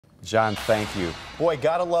John, thank you. Boy,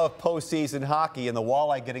 gotta love postseason hockey and the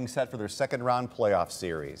Walleye getting set for their second round playoff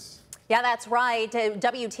series. Yeah, that's right.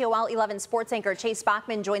 WTOL 11 sports anchor Chase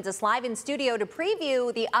Bachman joins us live in studio to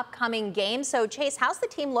preview the upcoming game. So, Chase, how's the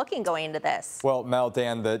team looking going into this? Well, Mel,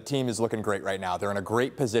 Dan, the team is looking great right now. They're in a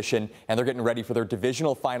great position, and they're getting ready for their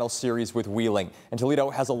divisional final series with Wheeling. And Toledo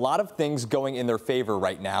has a lot of things going in their favor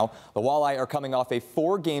right now. The Walleye are coming off a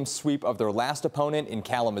 4-game sweep of their last opponent in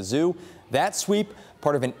Kalamazoo. That sweep,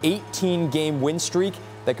 part of an 18-game win streak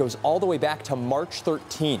that goes all the way back to March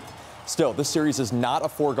 13th. Still, this series is not a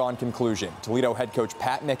foregone conclusion. Toledo head coach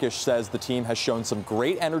Pat Mickish says the team has shown some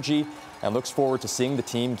great energy and looks forward to seeing the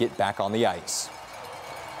team get back on the ice.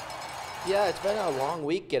 Yeah, it's been a long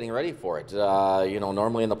week getting ready for it.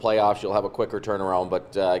 Normally in the playoffs you'll have a quicker turnaround,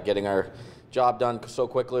 but getting our job done so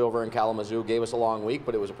quickly over in Kalamazoo gave us a long week,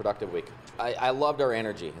 but it was a productive week. I loved our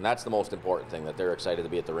energy, and that's the most important thing, that they're excited to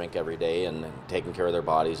be at the rink every day and taking care of their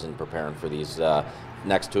bodies and preparing for these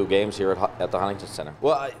next 2 games here at the Huntington Center.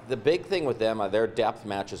 Well, the big thing with them, their depth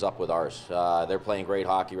matches up with ours. They're playing great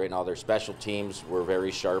hockey right now. Their special teams were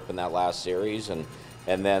very sharp in that last series, and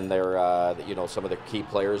then they're, some of the key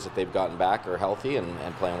players that they've gotten back are healthy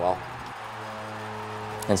and playing well.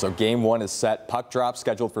 And so game 1 is set. Puck drop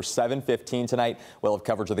scheduled for 7:15 tonight. We'll have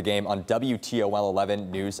coverage of the game on WTOL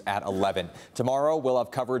 11 News at 11. Tomorrow we'll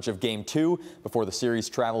have coverage of game 2 before the series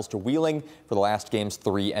travels to Wheeling for the last games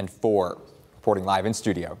 3 and 4. Reporting live in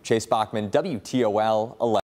studio, Chase Bachman, WTOL 11.